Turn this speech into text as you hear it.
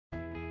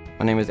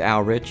My name is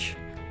Al Rich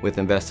with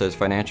Investors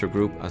Financial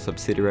Group, a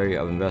subsidiary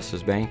of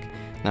Investors Bank,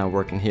 and I'm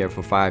working here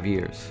for 5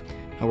 years.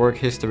 My work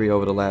history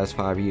over the last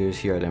 5 years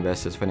here at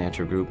Investors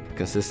Financial Group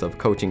consists of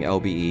coaching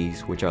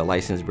LBEs, which are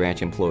licensed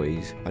branch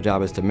employees. My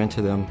job is to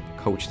mentor them,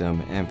 coach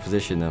them, and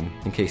position them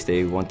in case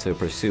they want to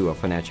pursue a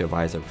financial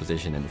advisor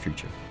position in the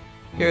future.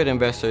 Here at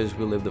Investors,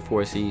 we live the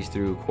 4 C's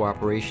through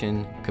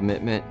cooperation,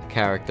 commitment,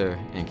 character,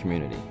 and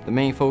community. The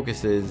main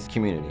focus is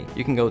community.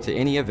 You can go to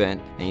any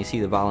event and you see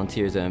the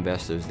volunteers and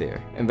investors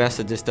there.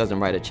 Investor just doesn't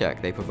write a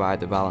check. They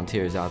provide the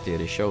volunteers out there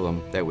to show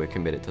them that we're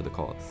committed to the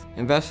cause.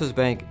 Investors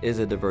Bank is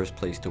a diverse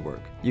place to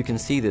work. You can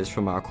see this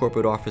from our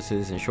corporate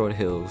offices in Short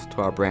Hills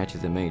to our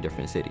branches in many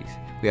different cities.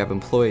 We have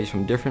employees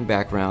from different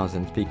backgrounds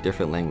and speak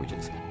different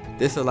languages.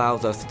 This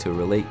allows us to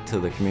relate to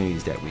the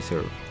communities that we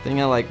serve. The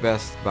thing I like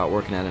best about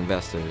working at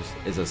Investors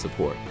is the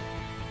support.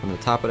 From the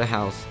top of the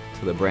house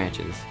to the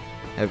branches,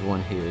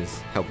 everyone here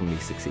is helping me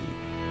succeed.